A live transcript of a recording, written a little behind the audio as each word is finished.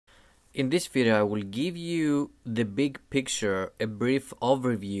In this video, I will give you the big picture, a brief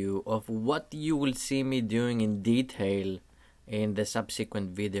overview of what you will see me doing in detail in the subsequent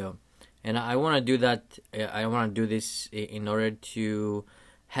video. And I want to do that, I want to do this in order to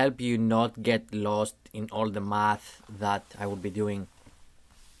help you not get lost in all the math that I will be doing.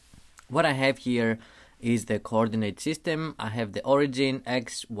 What I have here is the coordinate system. I have the origin,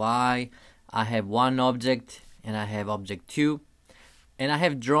 x, y, I have one object, and I have object 2. And I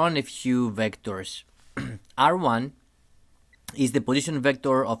have drawn a few vectors. R1 is the position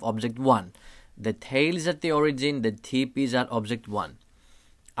vector of object 1. The tail is at the origin, the tip is at object 1.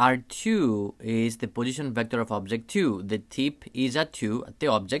 R2 is the position vector of object 2. The tip is at 2 at the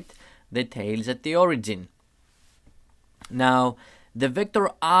object, the tail is at the origin. Now, the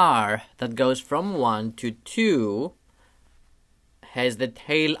vector R that goes from 1 to 2 has the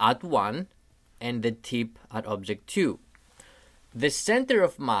tail at 1 and the tip at object 2. The center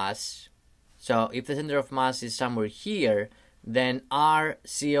of mass, so if the center of mass is somewhere here, then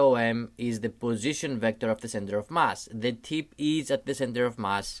RCOM is the position vector of the center of mass. The tip is at the center of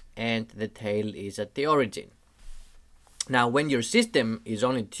mass and the tail is at the origin. Now, when your system is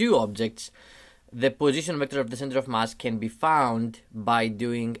only two objects, the position vector of the center of mass can be found by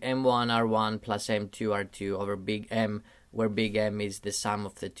doing M1R1 plus M2R2 over big M, where big M is the sum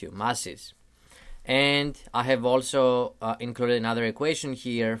of the two masses. And I have also included another equation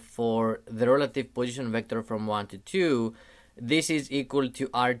here for the relative position vector from 1 to 2. This is equal to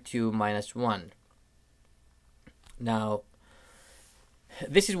R2 minus 1. Now,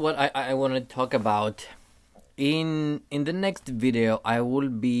 this is what I want to talk about. In the next video, I will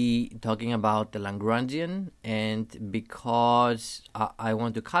be talking about the Lagrangian, and because I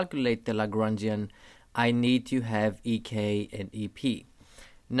want to calculate the Lagrangian, I need to have EK and EP.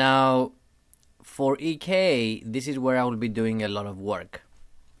 Now, for EK, this is where I will be doing a lot of work.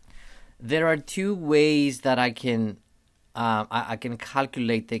 There are two ways that I can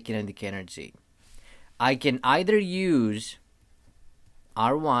calculate the kinetic energy. I can either use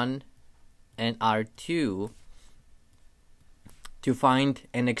R1 and R2 to find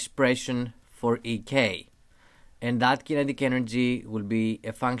an expression for EK, and that kinetic energy will be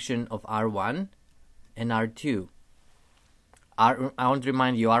a function of R1 and R2. I want to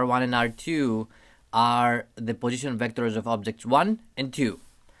remind you, R1 and R2 are the position vectors of objects 1 and 2.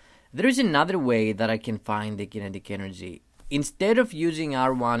 There is another way that I can find the kinetic energy. Instead of using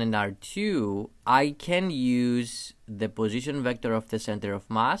R1 and R2, I can use the position vector of the center of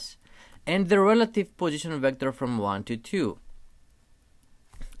mass and the relative position vector from 1 to 2.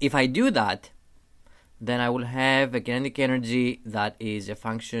 If I do that, then I will have a kinetic energy that is a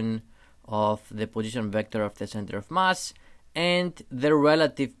function of the position vector of the center of mass and the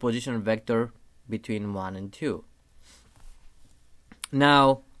relative position vector between 1 and 2.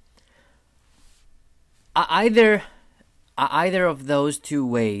 Now, either of those two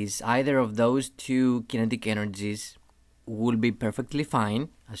ways, either of those two kinetic energies will be perfectly fine,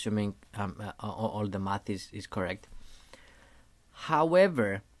 assuming all the math is correct.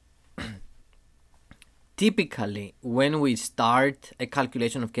 However, typically when we start a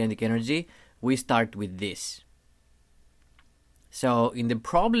calculation of kinetic energy, we start with this. So in the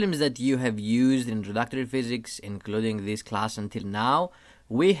problems that you have used in introductory physics, including this class until now,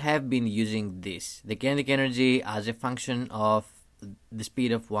 we have been using this, the kinetic energy as a function of the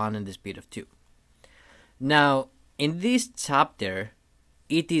speed of 1 and the speed of 2. Now, in this chapter,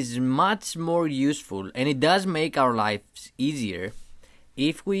 it is much more useful, and it does make our lives easier,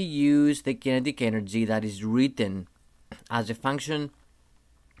 if we use the kinetic energy that is written as a function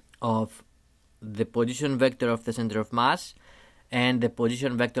of the position vector of the center of mass and the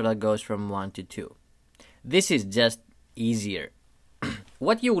position vector that goes from 1 to 2. This is just easier.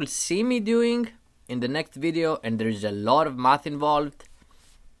 What you will see me doing in the next video, and there is a lot of math involved,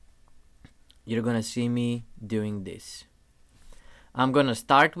 you're gonna see me doing this. I'm gonna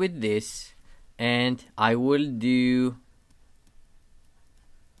start with this, and I will do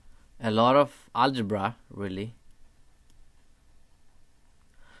a lot of algebra, really.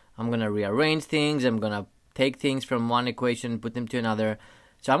 I'm gonna rearrange things, I'm gonna take things from one equation, put them to another.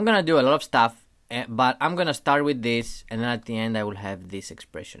 So I'm gonna do a lot of stuff, but I'm gonna start with this, and then at the end I will have this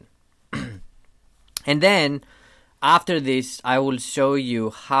expression. And then after this, I will show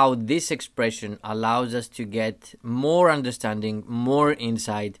you how this expression allows us to get more understanding, more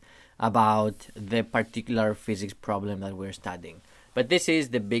insight about the particular physics problem that we're studying. But this is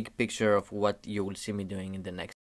the big picture of what you will see me doing in the next